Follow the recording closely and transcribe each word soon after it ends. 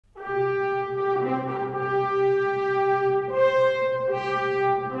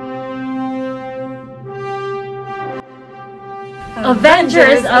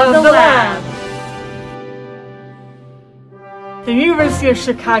Avengers of the Lab. The University of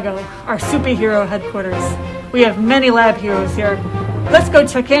Chicago, our superhero headquarters. We have many lab heroes here. Let's go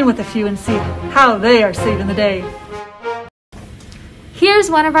check in with a few and see how they are saving the day.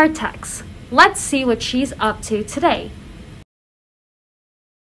 Here's one of our techs. Let's see what she's up to today.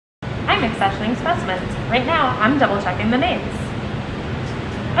 I'm accessioning specimens. Right now, I'm double checking the names.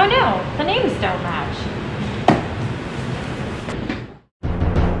 Oh no, the names don't match.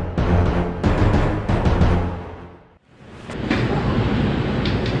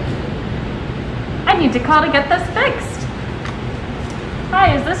 I need to call to get this fixed.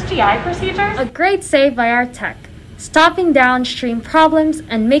 Hi, is this GI procedures? A great save by our tech, stopping downstream problems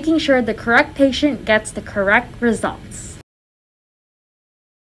and making sure the correct patient gets the correct results.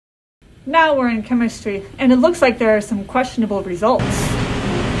 Now we're in chemistry, and it looks like there are some questionable results.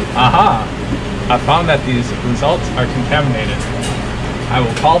 Aha! I found that these results are contaminated. I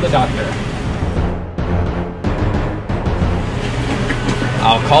will call the doctor.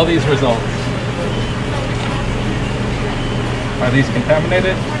 I'll call these results. Are these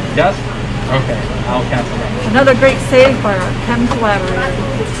contaminated? Yes? Okay, I'll cancel them. Another great save by our chem collaborator.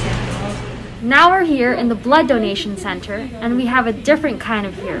 Now we're here in the blood donation center, and we have a different kind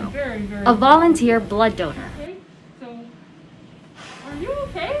of hero, a volunteer blood donor. Are you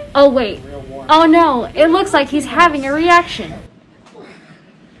okay? Oh wait, oh no, it looks like he's having a reaction.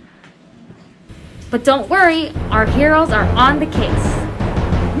 But don't worry, our heroes are on the case.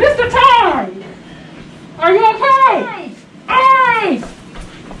 Mr. Tide! Are you okay? Hey!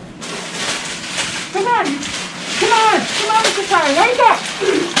 Come on, Mr. Tide, wake up!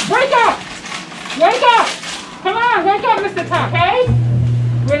 Wake up! Wake up! Come on, wake up, Mr. Tide, hey?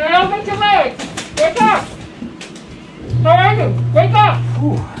 We're a little bit too late. Wake up! How are you? Wake up!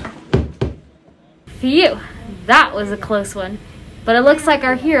 Phew, that was a close one. But it looks like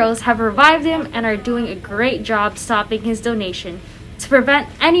our heroes have revived him and are doing a great job stopping his donation to prevent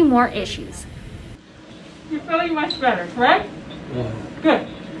any more issues. You're feeling much better, correct? Yeah. Good.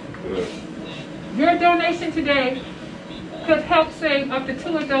 Your donation today could help save up to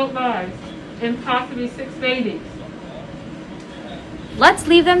 2 adult lives and possibly 6 babies. Let's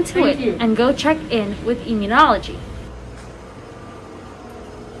leave them to Thank it you. and go check in with Immunology.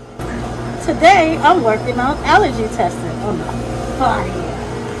 Today, I'm working on allergy testing on the body.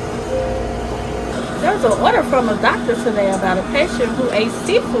 There was an order from a doctor today about a patient who ate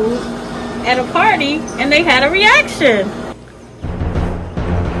seafood at a party and they had a reaction.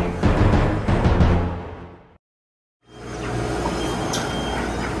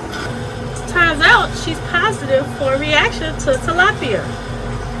 Turns out she's positive for a reaction to tilapia.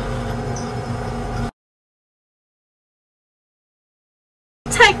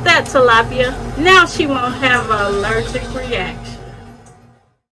 Take that, tilapia. Now she won't have an allergic reaction.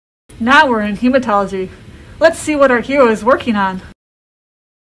 Now we're in hematology. Let's see what our hero is working on.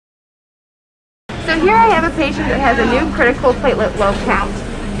 So here I have a patient that has a new critical platelet low count.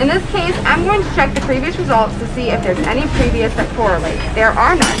 In this case, I'm going to check the previous results to see if there's any previous that correlate. There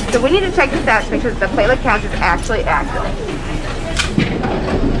are none, so we need to check this out to make sure that the platelet count is actually accurate.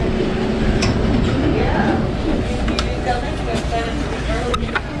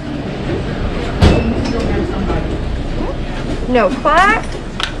 No clot.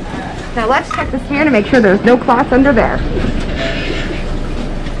 Now let's check this here to make sure there's no clots under there.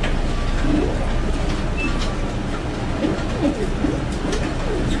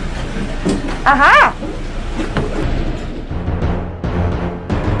 Aha!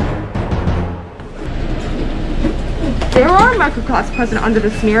 There are microclots present under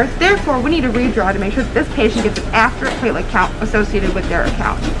the smear, therefore we need a redraw to make sure that this patient gets an accurate platelet count associated with their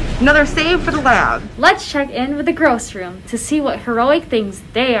account. Another save for the lab. Let's check in with the gross room to see what heroic things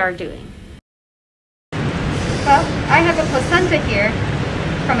they are doing. Well, I have a placenta here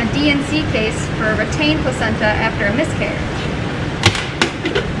from a D&C case for a retained placenta after a miscarriage.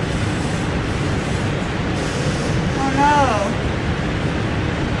 Oh no.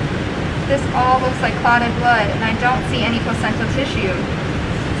 This all looks like clotted blood, and I don't see any placental tissue.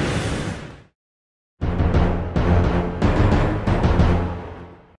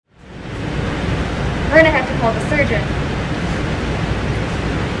 We're gonna have to call the surgeon.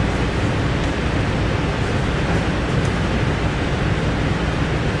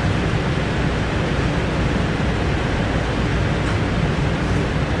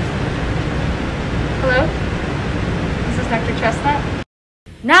 Hello? This is Dr. Chestnut?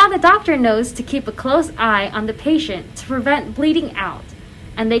 Now the doctor knows to keep a close eye on the patient to prevent bleeding out,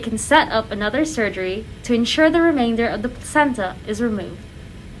 and they can set up another surgery to ensure the remainder of the placenta is removed.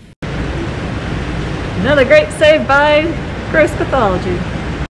 Another great save by Gross pathology.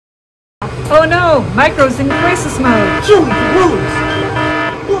 Oh no, Micro's in crisis mode. Julie, the rules!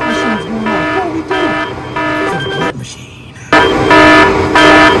 Blood machine's going on. What do we do? To the blood machine.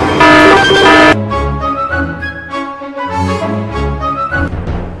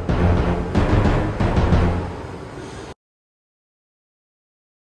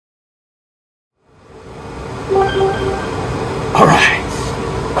 Alright,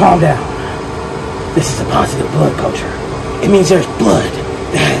 calm down. This is a positive blood culture. It means there's blood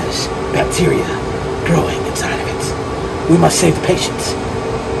that has bacteria growing inside of it. We must save the patients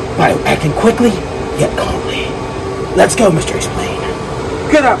by acting quickly yet calmly. Let's go, Mr. Explain.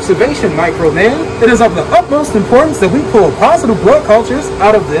 Good observation, Micro Man. It is of the utmost importance that we pull positive blood cultures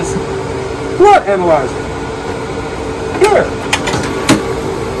out of this blood analyzer. Here.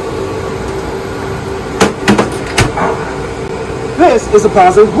 This is a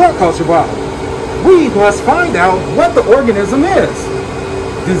positive blood culture bottle. We must find out what the organism is.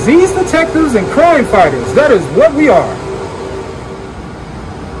 Disease detectives and crime fighters, that is what we are.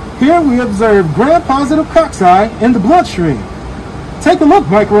 Here we observe gram-positive cocci in the bloodstream. Take a look,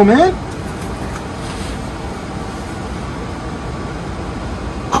 Micro Man.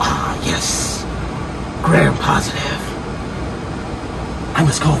 Ah, yes. Gram-positive. I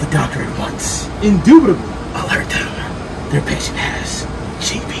must call the doctor at once. Indubitably. Alert them. Their patient has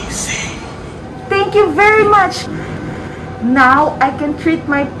GBC. Thank you very much. Now I can treat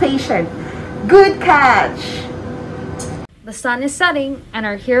my patient. Good catch. The sun is setting and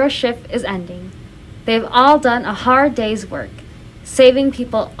our hero shift is ending. They've all done a hard day's work, saving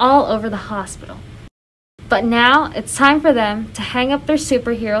people all over the hospital. But now it's time for them to hang up their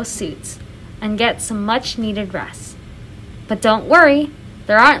superhero suits and get some much needed rest. But don't worry,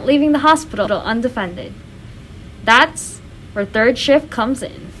 they aren't leaving the hospital undefended. That's where third shift comes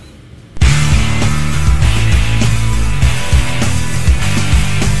in.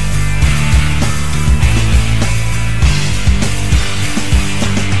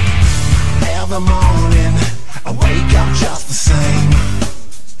 Every morning, I wake up just the same.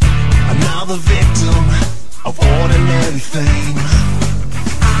 Another victim of ordinary fame.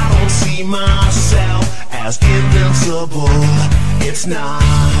 I don't see myself as invincible. It's not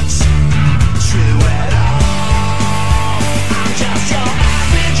true at all. I'm just your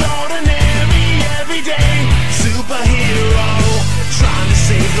average, ordinary, everyday superhero, trying to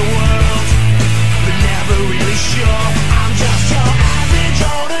save the world, but never really sure. I'm just your average,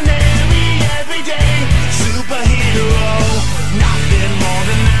 ordinary, everyday superhero, nothing more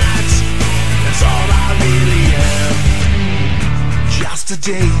than that. That's all I really am. Just a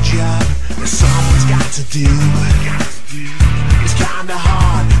day job that someone's got to do. It's kinda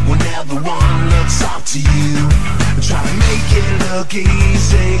hard when everyone looks up to you. Try to make it look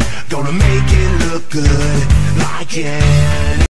easy, gonna make it look good, like it.